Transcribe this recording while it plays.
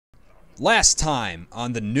Last time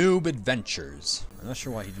on the Noob Adventures. I'm not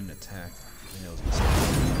sure why he didn't attack.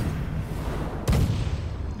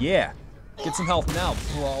 Yeah, get some health now,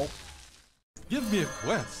 bro. Give me a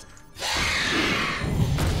quest. Best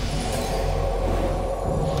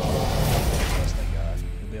I got.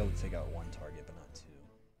 He'll be able to take out one target, but not two.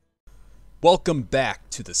 Welcome back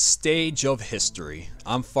to the stage of history.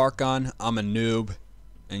 I'm Farkon. I'm a noob,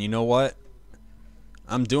 and you know what?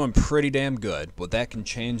 I'm doing pretty damn good, but that can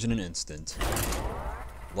change in an instant.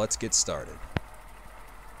 Let's get started.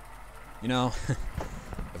 You know,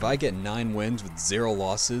 if I get 9 wins with 0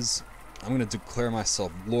 losses, I'm gonna declare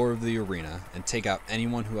myself Lord of the Arena and take out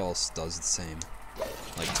anyone who else does the same.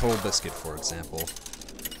 Like Total Biscuit, for example.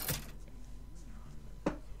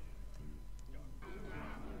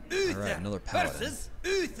 Alright, another paladin.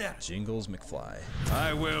 Jingles McFly.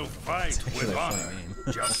 I will fight with honor. Name.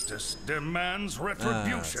 Justice demands That's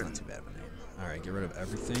retribution. not too bad of a name. Alright, get rid of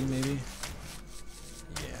everything, maybe?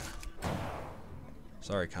 Yeah.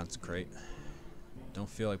 Sorry, Consecrate. Don't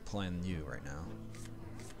feel like playing you right now.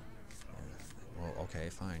 Yeah. Well, okay,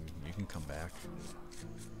 fine. You can come back.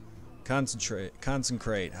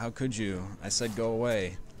 Consecrate. How could you? I said go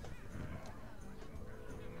away.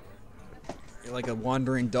 You're like a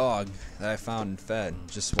wandering dog that I found and fed.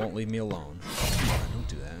 Just won't leave me alone. Don't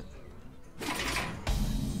do that.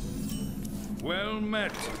 Well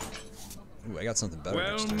met. Ooh, I got something better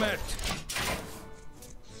Well next turn. met.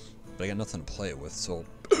 But I got nothing to play it with, so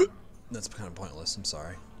that's kind of pointless. I'm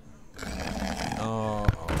sorry. Oh.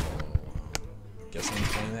 Guess I'm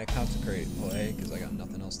playing that Consecrate play because I got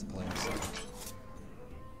nothing else to play instead.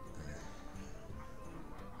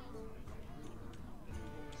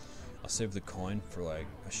 I'll save the coin for like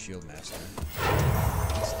a shield master.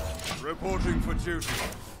 Reporting for duty.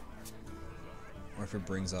 Or if it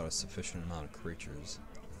brings out a sufficient amount of creatures,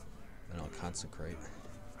 then I'll Consecrate.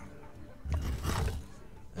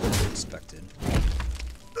 As expected.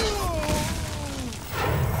 Yeah,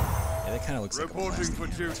 that kind of looks like a Reporting for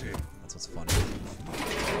hammer, duty. too. That's what's funny.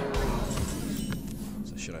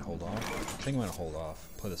 So should I hold off? I think I'm gonna hold off.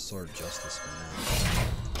 Play the Sword of Justice for now.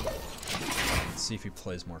 Let's see if he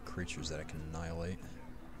plays more creatures that I can annihilate.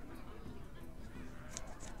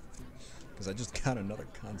 Because I just got another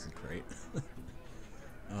Consecrate.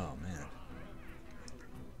 Oh man.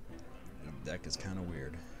 The deck is kind of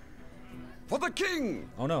weird. For the king!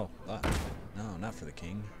 Oh no. No, not for the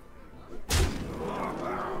king.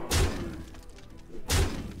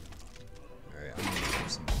 Alright, I'm gonna do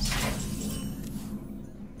some stuff.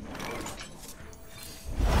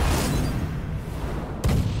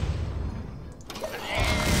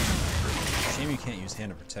 Shame you can't use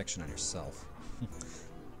Hand of Protection on yourself.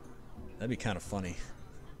 That'd be kind of funny.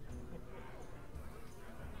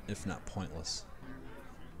 If not pointless.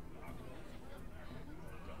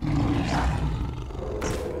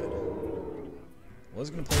 Was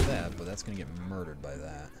gonna play that, but that's gonna get murdered by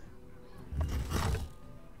that.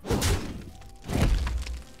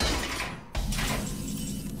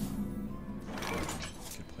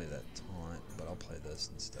 Could play that taunt, but I'll play this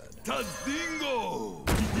instead. Tazdingo!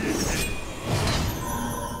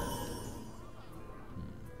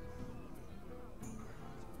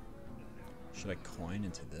 Should I coin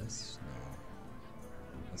into this? No.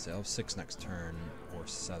 Let's say I'll have 6 next turn, or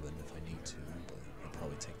 7 if I need to, but I'll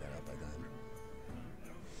probably take that out by then.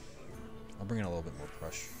 I'll bring in a little bit more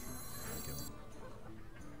crush.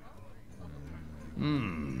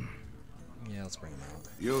 Yeah, let's bring him out.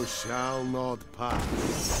 You shall not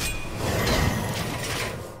pass.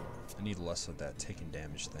 I need less of that taking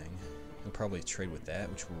damage thing. He'll probably trade with that,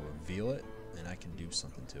 which will reveal it, and I can do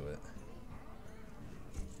something to it.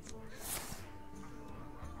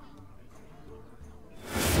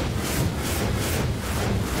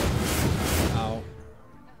 Ow.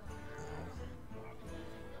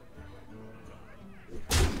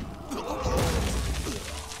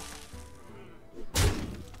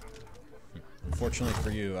 Unfortunately for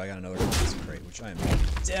you, I got another Consecrate, which I am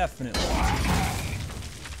definitely.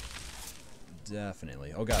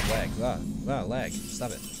 Oh god, lag. Wow, lag.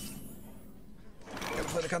 Stop it. Gotta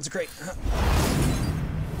play the Consecrate.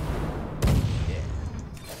 Yeah.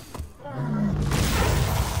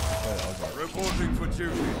 Reporting for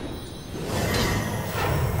duty.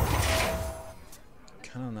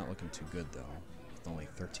 Kinda not looking too good though. With only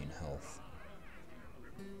 13 health.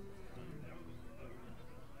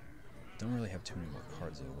 Don't really have too many more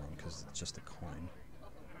cards to run because it's just a coin.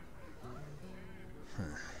 Huh.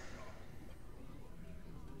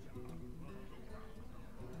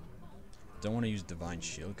 Don't want to use Divine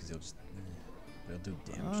Shield because he'll just he'll do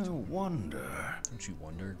damage to him. wonder. Don't you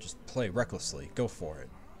wonder? Just play recklessly. Go for it.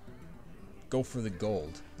 Go for the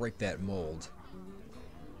gold. Break that mold.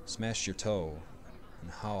 Smash your toe.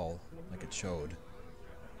 And howl like a chode.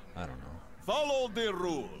 I don't know. Follow the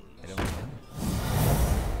rules. I don't know.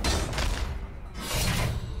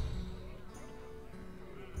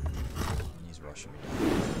 He's rushing me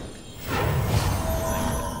down.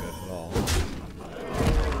 That's not good at all.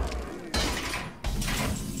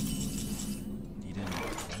 He didn't.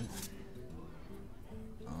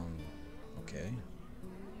 Okay.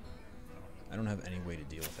 I don't have any way to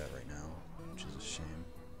deal with that right now, which is a shame.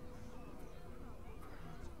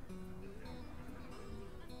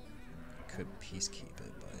 Could peacekeep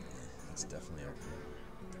it, but it's definitely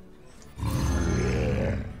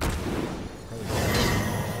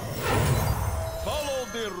Follow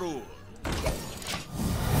the rule.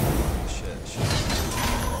 shit.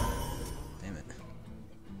 Damn it.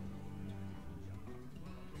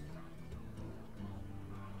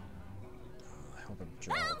 I hope I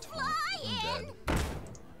draw a taunt. I'm dead.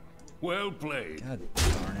 Well played. God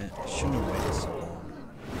darn it. I shouldn't have waited so long.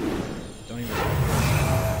 Don't even.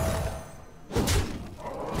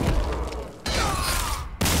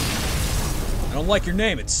 I don't like your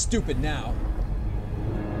name. It's stupid now.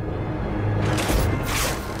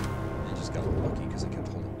 I just got lucky because I kept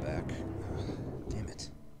holding back. Damn it.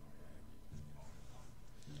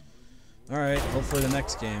 Alright, hopefully the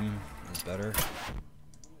next game is better.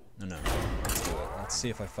 No. Let's do it. Let's see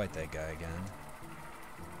if I fight that guy again.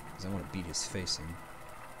 Because I want to beat his face in.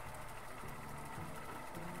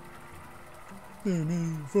 Hey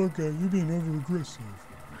man, fuck out, you're being over aggressive.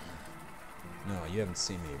 No, you haven't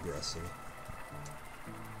seen me aggressive.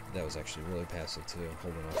 That was actually really passive too,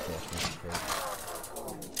 holding off for that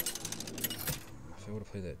If I would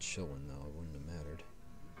have played that chill one though, it wouldn't have mattered.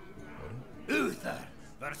 Would it? Uther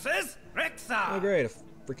versus Rexa. Oh great, a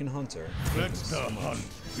freaking hunter. Let the hunt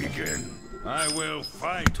begin. I will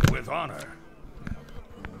fight with honor.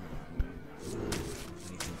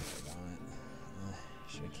 Anything I want.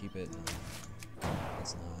 Should I keep it? No,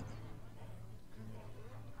 it's not.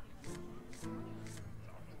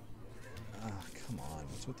 Come on,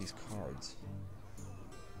 what's with these cards?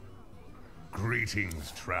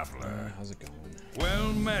 Greetings, traveler. How's it going?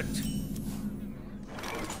 Well met.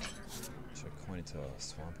 Should I coin it to a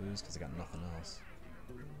swamp ooze? Because I got nothing else.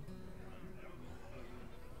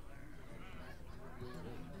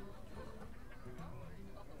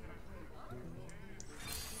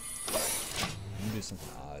 I'm gonna do something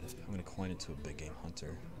odd. I'm gonna coin it to a big game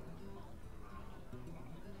hunter.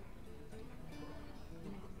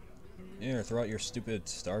 Here, throw out your stupid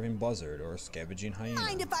starving buzzard or scavenging hyena.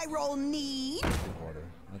 Mind if I roll need? Order.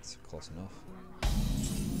 That's close enough.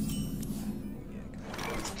 Yeah, come on,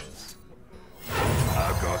 what's this?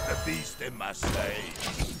 I got the beast in my sleigh.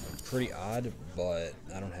 Pretty odd, but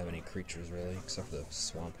I don't have any creatures really, except for the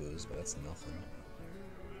swamp ooze, but that's nothing.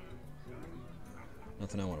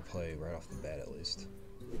 Nothing I want to play right off the bat, at least.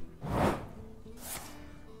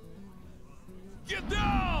 Get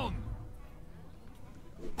down!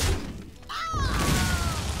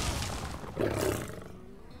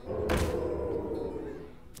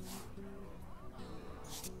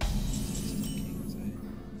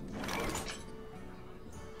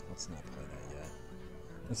 Let's not play that yet.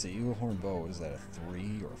 Let's see, Eagle Horn Bow, is that a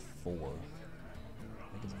 3 or a 4? I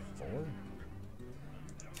think it's a 4?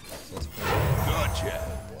 So let's play Gotcha.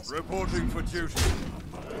 Reporting for duty.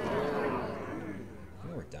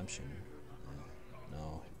 No redemption.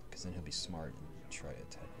 No, because then he'll be smart and try to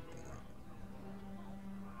attack with that.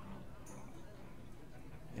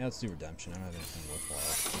 Yeah, let's do redemption. I don't have anything worthwhile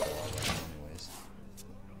right now anyways.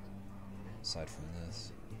 Aside from this.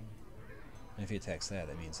 And if he attacks that,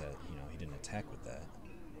 that means that, you know, he didn't attack with that.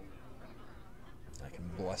 I can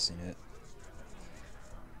blessing it.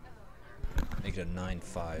 Make it a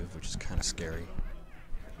 9-5, which is kind of scary.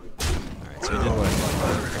 Alright, so he did what I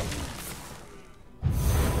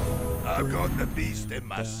thought. I got the beast in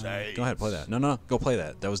my sleigh. Go ahead, play that. No, go play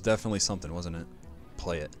that. That was definitely something, wasn't it?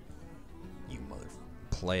 Play it. You mother...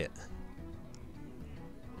 Play it.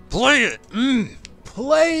 Play it!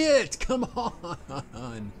 Play it! Come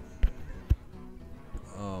on!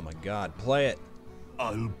 Oh my god, play it!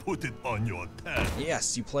 I'll put it on your tab.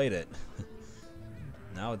 Yes, you played it.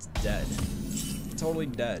 Now it's dead. Totally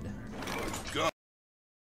dead.